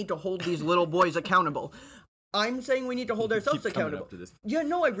saying we need to hold these little boys accountable. I'm saying we need to hold ourselves accountable. Yeah,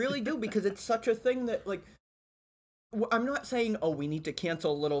 no, I really do, because it's such a thing that, like, I'm not saying, oh, we need to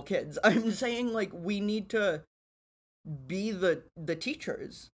cancel little kids. I'm saying, like, we need to be the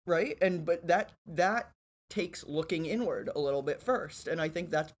teachers, right? But that takes looking inward a little bit first, and I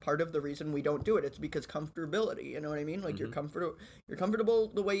think that's part of the reason we don't do it. It's because comfortability, you know what I mean? Like, you're comfortable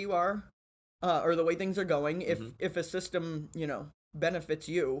the way you are. Or the way things are going. If a system, you know, benefits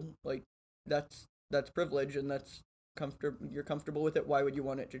you, like, that's privilege, and that's you're comfortable with it. Why would you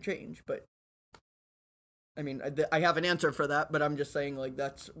want it to change? But I mean, I have an answer for that, but I'm just saying, like,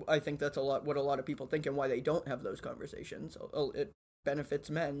 I think that's what a lot of people think, and why they don't have those conversations. It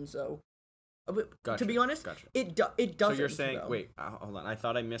benefits men, so. To be honest, it doesn't. So you're saying, wait, hold on. I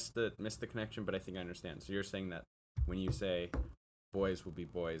thought I missed the connection, but I think I understand. So you're saying that when you say boys will be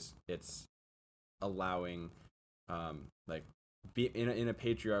boys, it's allowing, like, be in a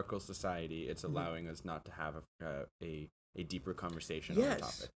patriarchal society, it's allowing us not to have a deeper conversation on the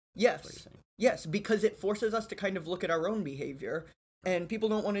topic. Yes, because it forces us to kind of look at our own behavior, and people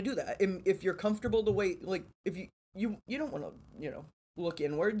don't want to do that. And if you're comfortable the way, like, if you don't want to, you know, look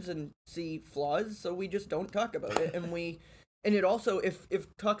inwards and see flaws, so we just don't talk about it. And it also, if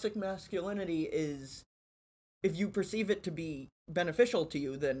toxic masculinity is, if you perceive it to be beneficial to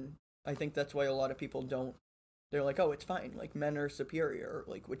you, then I think that's why a lot of people don't. They're like, oh, it's fine. Like, men are superior,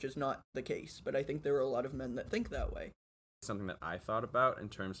 like, which is not the case. But I think there are a lot of men that think that way. Something that I thought about in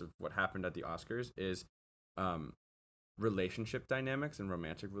terms of what happened at the Oscars is, relationship dynamics and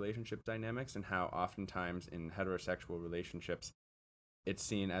romantic relationship dynamics, and how oftentimes in heterosexual relationships it's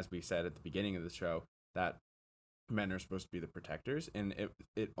seen, as we said at the beginning of the show, that men are supposed to be the protectors, and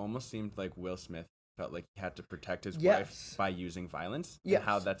it almost seemed like Will Smith felt like he had to protect his wife by using violence. And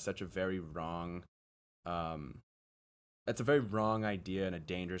how that's such a very wrong that's a very wrong idea and a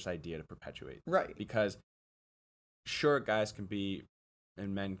dangerous idea to perpetuate, right? Because sure, guys can be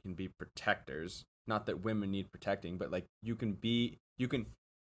and men can be protectors, not that women need protecting, but like you can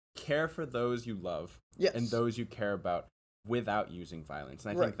care for those you love and those you care about without using violence.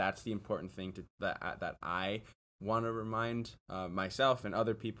 And I think that's the important thing that I want to remind myself and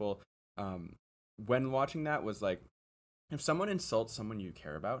other people when watching that, was like, if someone insults someone you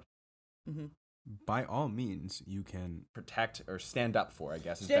care about, by all means, you can protect or stand up for, I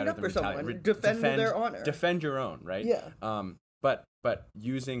guess, stand up for someone, defend their honor, defend your own, right? Yeah. But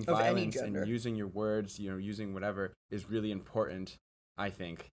using violence and using your words, using whatever, is really important, I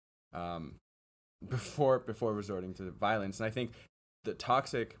think, before resorting to violence. And I think the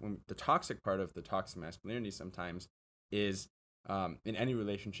toxic part of the toxic masculinity sometimes is, in any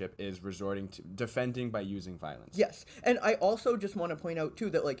relationship, is resorting to defending by using violence. Yes. And I also just want to point out too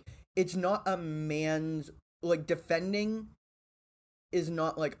that, like, it's not a man's, like, defending is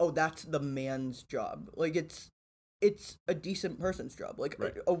not like, oh, that's the man's job. Like, it's a decent person's job. Like,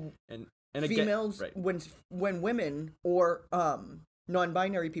 and females, again, when women or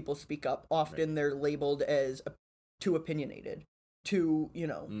non-binary people speak up, often they're labeled as too opinionated, too,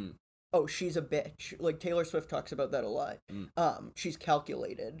 oh, she's a bitch. Like, Taylor Swift talks about that a lot. She's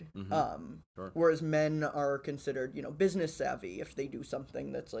calculated. Sure. Whereas men are considered, business savvy if they do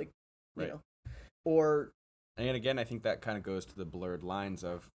something that's like, or. And again, I think that kind of goes to the blurred lines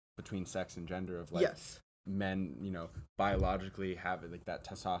of between sex and gender of, like, men, biologically have like that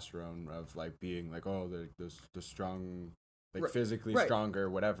testosterone of, like, being like, oh, the strong, like, physically stronger,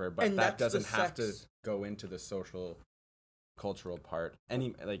 whatever. But and that doesn't have to go into the social, cultural part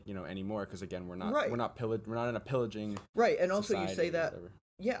anymore, because again, we're not in a pillaging and also you say that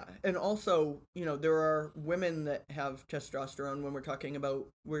and also there are women that have testosterone when we're talking about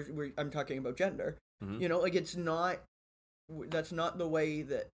I'm talking about gender. Like, it's not, that's not the way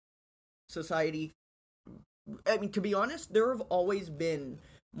that society, I mean, to be honest, there have always been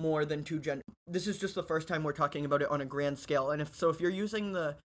more than two genders. This is just the first time we're talking about it on a grand scale. And if you're using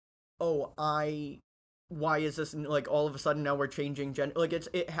why is this, like, all of a sudden now we're changing gender? Like,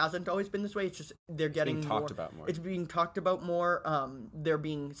 it hasn't always been this way. It's just they're getting being talked about more. It's being talked about more. They're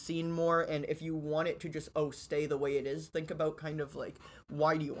being seen more. And if you want it to just stay the way it is, think about kind of like,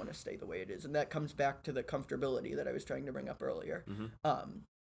 why do you want to stay the way it is? And that comes back to the comfortability that I was trying to bring up earlier.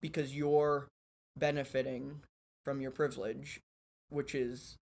 Because you're benefiting from your privilege, which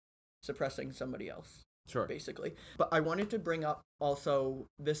is suppressing somebody else. Sure. Basically. But I wanted to bring up also,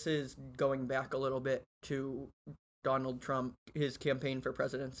 this is going back a little bit to Donald Trump, his campaign for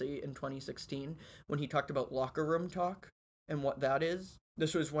presidency in 2016, when he talked about locker room talk and what that is.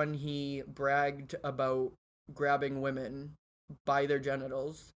 This was when he bragged about grabbing women by their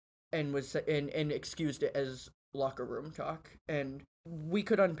genitals and excused it as locker room talk. And we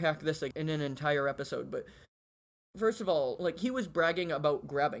could unpack this in an entire episode, but first of all, like, he was bragging about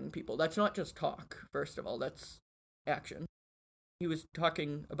grabbing people. That's not just talk, first of all. That's action. He was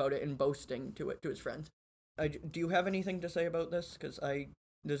talking about it and boasting to his friends. Do you have anything to say about this? Because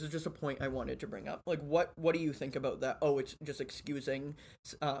this is just a point I wanted to bring up. Like, what do you think about that? Oh, it's just excusing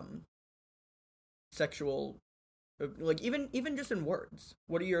sexual, like, even just in words.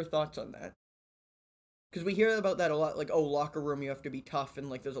 What are your thoughts on that? Because we hear about that a lot, like, oh, locker room, you have to be tough, and,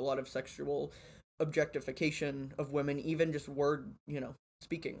 like, there's a lot of sexual objectification of women, even just word,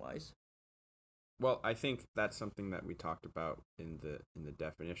 speaking wise. Well, I think that's something that we talked about in the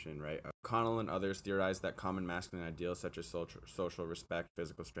definition, right? Connell and others theorized that common masculine ideals such as social respect,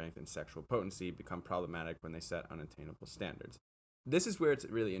 physical strength, and sexual potency become problematic when they set unattainable standards. This is where it's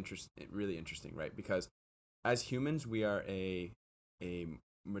really interesting, right? Because as humans, we are a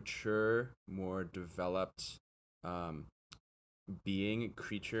mature, more developed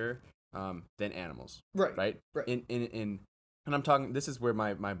creature than animals. Right. And I'm talking, this is where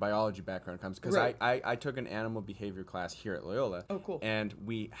my biology background comes, because I took an animal behavior class here at Loyola. Oh, cool. And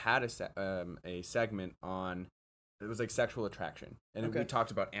we had a segment on, it was like sexual attraction. And we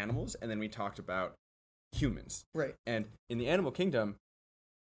talked about animals, and then we talked about humans. Right. And in the animal kingdom,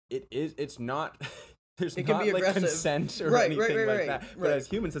 it's not, there's it not can be like aggressive. Consent or anything like that. But as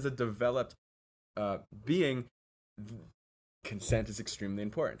humans, as a developed being, consent is extremely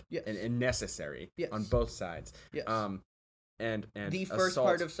important and necessary on both sides. Yes. And the first assault,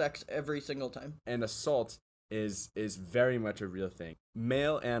 part of sex every single time. And assault is very much a real thing.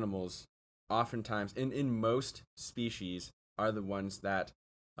 Male animals, oftentimes in most species, are the ones that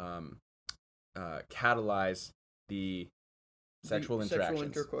catalyze the sexual interactions.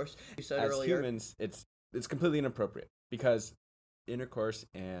 Intercourse. You said As earlier. humans, it's completely inappropriate because intercourse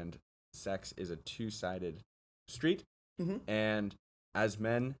and sex is a two-sided street, and as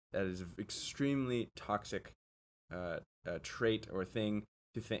men, that is an extremely toxic trait or thing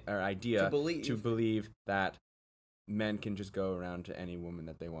to think or idea to believe that men can just go around to any woman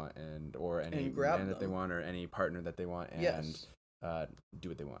that they want or any man that they want or any partner that they want and do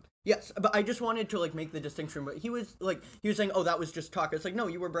what they want. Yes, but I just wanted to like make the distinction. But he was saying, "Oh, that was just talk." It's like, no,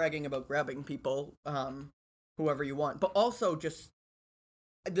 you were bragging about grabbing people, whoever you want. But also, just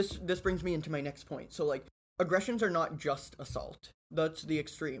this brings me into my next point. So like, aggressions are not just assault. That's the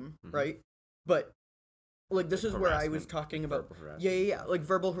extreme, right? But like, this is where I was talking about. Yeah. Like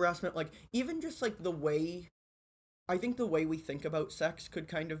verbal harassment. Like even just like the way, I think the way we think about sex could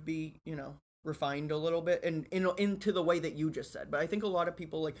kind of be, refined a little bit and into the way that you just said. But I think a lot of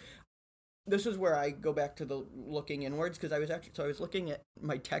people like, this is where I go back to the looking inwards, because I was looking at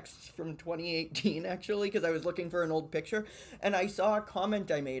my texts from 2018 actually, because I was looking for an old picture, and I saw a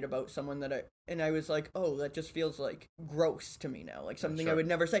comment I made about someone and I was like, oh, that just feels like gross to me now, like something I would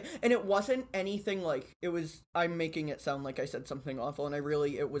never say. And it wasn't anything like, I'm making it sound like I said something awful, and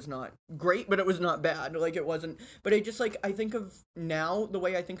it was not great, but it was not bad. Like it wasn't, but it just like, I think of now the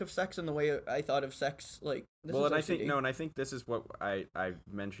way I think of sex and the way I thought of sex, like this is OCD. I think this is what I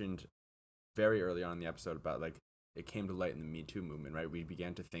mentioned very early on in the episode about, like, it came to light in the Me Too movement, right? We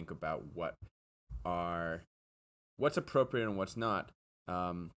began to think about what's appropriate and what's not,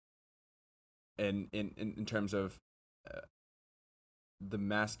 and in terms of the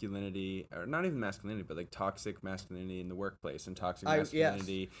masculinity, or not even masculinity, but like toxic masculinity in the workplace and toxic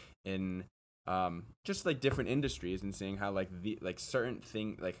masculinity in just like different industries, and seeing how like certain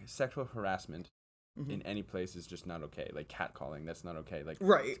thing like sexual harassment in any place is just not okay. Like catcalling, that's not okay. Like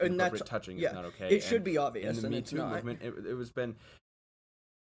right, and that's touching is not okay. It should be obvious. In the Me Too movement, it was been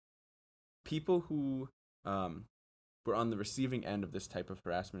people who were on the receiving end of this type of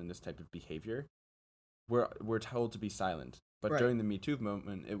harassment and this type of behavior were told to be silent. But during the Me Too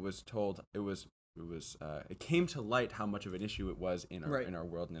movement, it came to light how much of an issue it was in our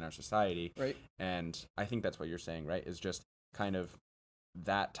world and in our society. Right. And I think that's what you're saying, right? Is just kind of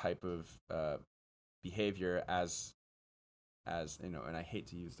that type of behavior as and I hate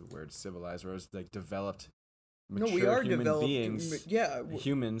to use the word civilized, or as like developed, mature human beings.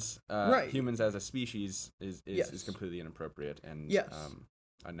 Humans as a species is completely inappropriate and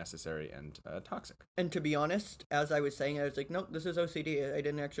unnecessary and toxic. And to be honest, as I was saying, I was like, nope, this is OCD. I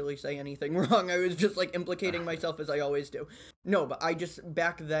didn't actually say anything wrong. I was just like implicating myself, as I always do. No, but I just,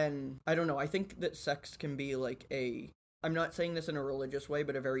 back then, I don't know, I think that sex can be like I'm not saying this in a religious way,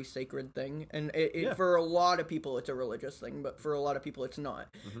 but a very sacred thing. And for a lot of people, it's a religious thing, but for a lot of people, it's not.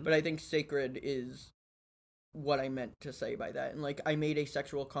 But I think sacred is what I meant to say by that. And like, I made a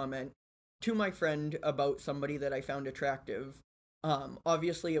sexual comment to my friend about somebody that I found attractive.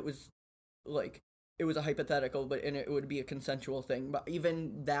 Obviously it was a hypothetical, and it would be a consensual thing, but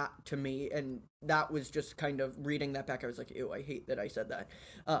even that to me, and that was just kind of reading that back, I was like, ew, I hate that I said that.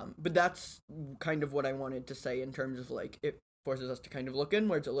 But that's kind of what I wanted to say in terms of like, it forces us to kind of look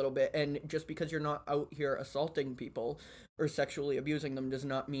inwards a little bit, and just because you're not out here assaulting people or sexually abusing them does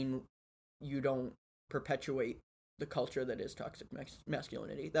not mean you don't perpetuate the culture that is toxic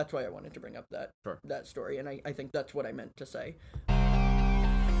masculinity. That's why I wanted to bring up that story, and I think that's what I meant to say.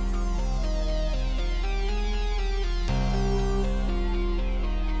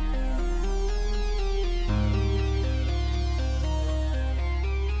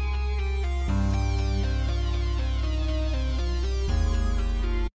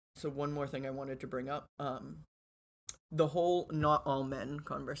 So one more thing I wanted to bring up, the whole not all men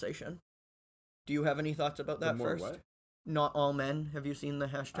conversation. Do you have any thoughts about that first? What? Not all men. Have you seen the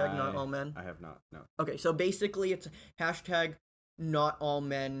hashtag not all men? I have not, no. Okay, so basically it's hashtag not all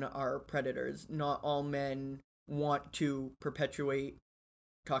men are predators. Not all men want to perpetuate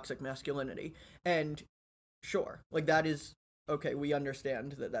toxic masculinity. And sure, like that is, okay, we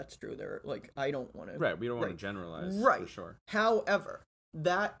understand that that's true. They're like, I don't want to... Right, we don't want to generalize, for sure. However,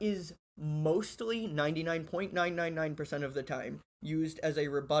 that is mostly 99.999% of the time used as a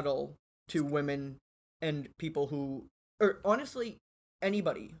rebuttal to women and people who, or honestly,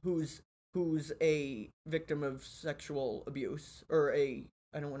 anybody who's a victim of sexual abuse, or I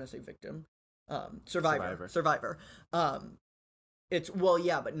don't want to say victim, survivor. It's, well,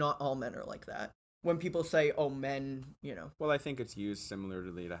 yeah, but not all men are like that. when people say, oh, men, you know. Well, I think it's used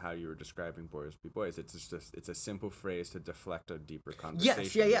similarly to how you were describing boys be boys. It's a simple phrase to deflect a deeper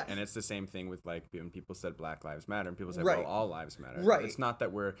conversation. Yeah. And it's the same thing with like when people said Black Lives Matter and people said, Right. well, all lives matter. Right. It's not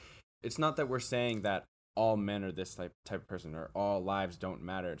that we're saying that all men are this type of person or all lives don't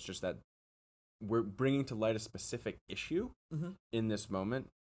matter. It's just that we're bringing to light a specific issue in this moment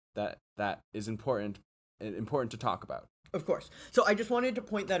that is important to talk about. Of course. So I just wanted to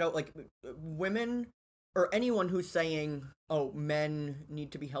point that out, like, women or anyone who's saying, oh, men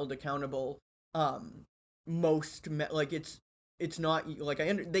need to be held accountable, most men, like, it's not, like,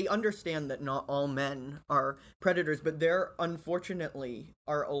 they understand that not all men are predators, but there, unfortunately,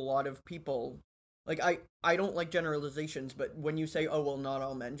 are a lot of people, like, I don't like generalizations, but when you say, oh, well, not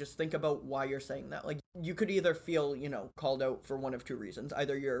all men, just think about why you're saying that. Like, you could either feel, you know, called out for one of two reasons.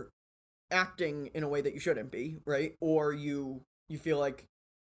 Either you're acting in a way that you shouldn't be, right? Or you feel like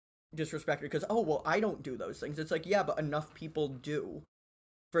disrespected because, oh, well, I don't do those things. It's like, yeah, but enough people do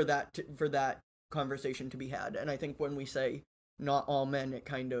for that conversation to be had. And I think when we say not all men, it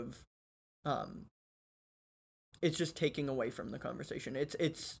kind of it's just taking away from the conversation.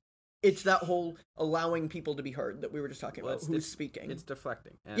 It's that whole allowing people to be heard that we were just talking about. Who's speaking? It's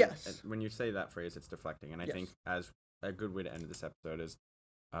deflecting. And, yes. And when you say that phrase, it's deflecting. And I think as a good way to end this episode is,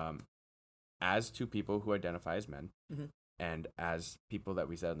 as two people who identify as men, and as people that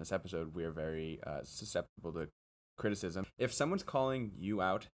we said in this episode, we are very susceptible to criticism. If someone's calling you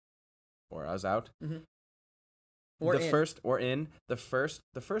out or us out, the first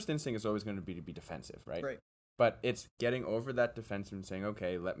instinct is always going to be defensive, right? Right. But it's getting over that defensive and saying,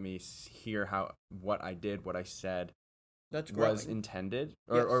 okay, let me hear what I did, what I said, was intended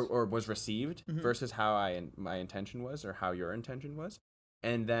or was received versus how my intention was or how your intention was,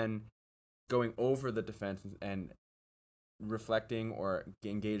 and then going over the defense and reflecting or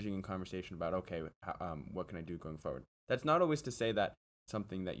engaging in conversation about, okay, what can I do going forward? That's not always to say that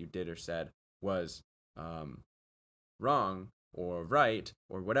something that you did or said was wrong or right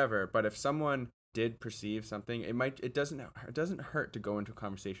or whatever, but if someone did perceive something, it doesn't hurt to go into a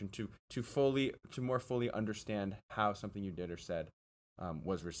conversation to more fully understand how something you did or said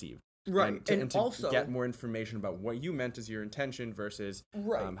was received. Right. And to also get more information about what you meant as your intention versus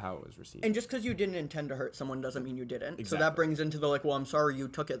how it was received. And just because you didn't intend to hurt someone doesn't mean you didn't. Exactly. So that brings into the, like, well, I'm sorry you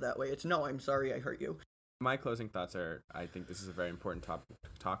took it that way. It's, no, I'm sorry I hurt you. My closing thoughts are, I think this is a very important topic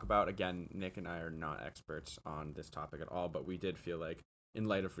to talk about. Again, Nick and I are not experts on this topic at all, but we did feel like, in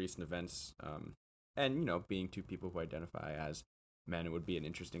light of recent events, and, you know, being two people who identify as men, it would be an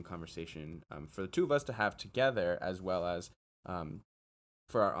interesting conversation for the two of us to have together, as well as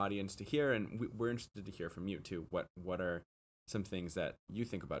for our audience to hear. And we're interested to hear from you too. What are some things that you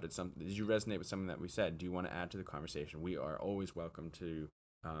think about? Did you resonate with something that we said? Do you want to add to the conversation? We are always welcome to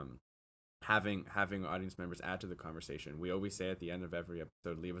having audience members add to the conversation. We always say at the end of every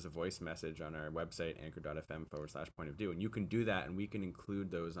episode, leave us a voice message on our website, anchor.fm/point-of-view. And you can do that, and we can include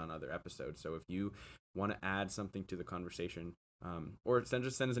those on other episodes. So if you want to add something to the conversation, or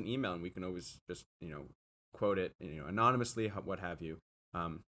just send us an email, and we can always just, you know, quote it, you know, anonymously, what have you.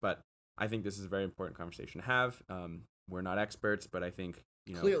 But I think this is a very important conversation to have. We're not experts, but I think,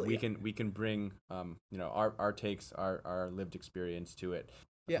 you know, clearly, we can bring you know, our takes, our lived experience to it.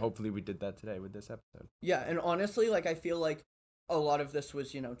 Yeah. Hopefully we did that today with this episode. Yeah, and honestly, like, I feel like a lot of this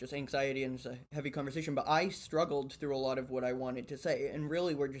was, you know, just anxiety and it's a heavy conversation, but I struggled through a lot of what I wanted to say, and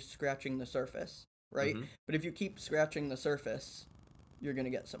really we're just scratching the surface, right? But if you keep scratching the surface, you're going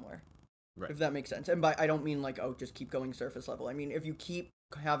to get somewhere. Right. If that makes sense. And I don't mean like, oh, just keep going surface level. I mean, if you keep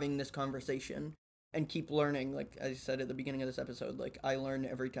having this conversation and keep learning, like I said at the beginning of this episode, like, I learn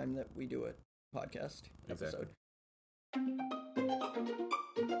every time that we do a podcast episode.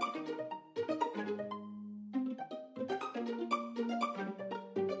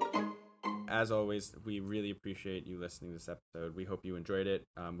 As always, we really appreciate you listening to this episode. We hope you enjoyed it.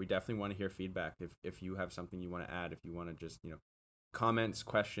 We definitely want to hear feedback. If you have something you want to add, if you want to just, you know, comments,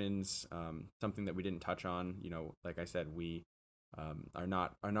 questions, something that we didn't touch on, you know, like I said, we are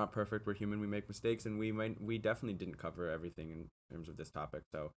not perfect. We're human. We make mistakes, and we definitely didn't cover everything in terms of this topic.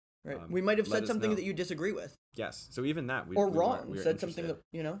 So right, we might have said something that you disagree with. Yes. So even that, we're said something that,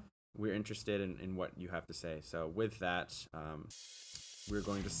 you know, we're interested in what you have to say. So with that, we're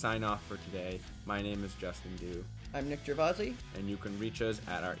going to sign off for today. My name is Justin Dew. I'm Nick Gervasi. And you can reach us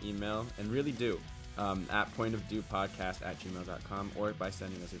at our email, and really do, at pointofviewpodcast@gmail.com, or by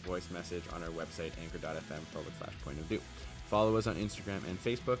sending us a voice message on our website, anchor.fm/pointofview. Follow us on Instagram and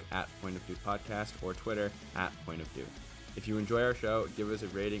Facebook at Point of View Podcast, or Twitter at Point of View. If you enjoy our show, give us a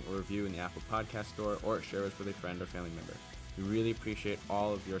rating or review in the Apple Podcast Store, or share us with a friend or family member. We really appreciate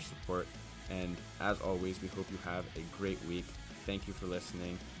all of your support. And as always, we hope you have a great week. Thank you for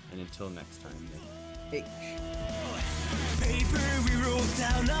listening, and until next time. H. Paper, we wrote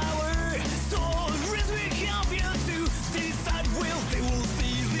down our stories. We help you to decide will they will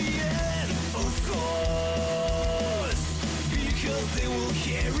see the end. Of course, because they will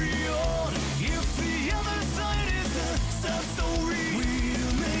carry on. If the other side is a sad story,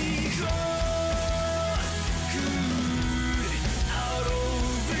 we'll make good out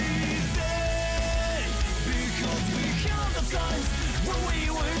of it then. Because we count the times when we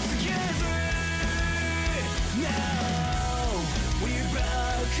were together. Now we're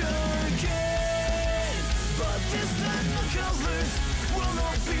back again, but this time the colors will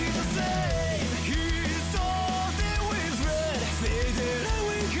not be the same. He started with red, faded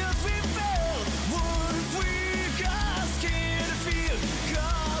away 'cause we felt once we got scared to feel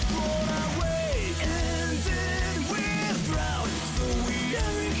got blown away. Ended with brown, so we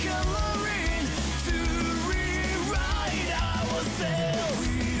are recoloring to rewrite ourselves.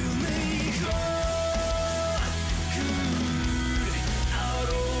 We'll make good out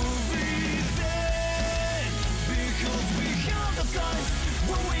of it then, because we count the times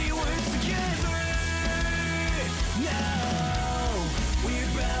when we were together. Now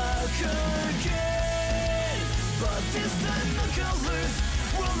we're back again, but this time the colors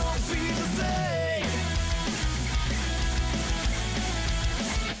will not be the same.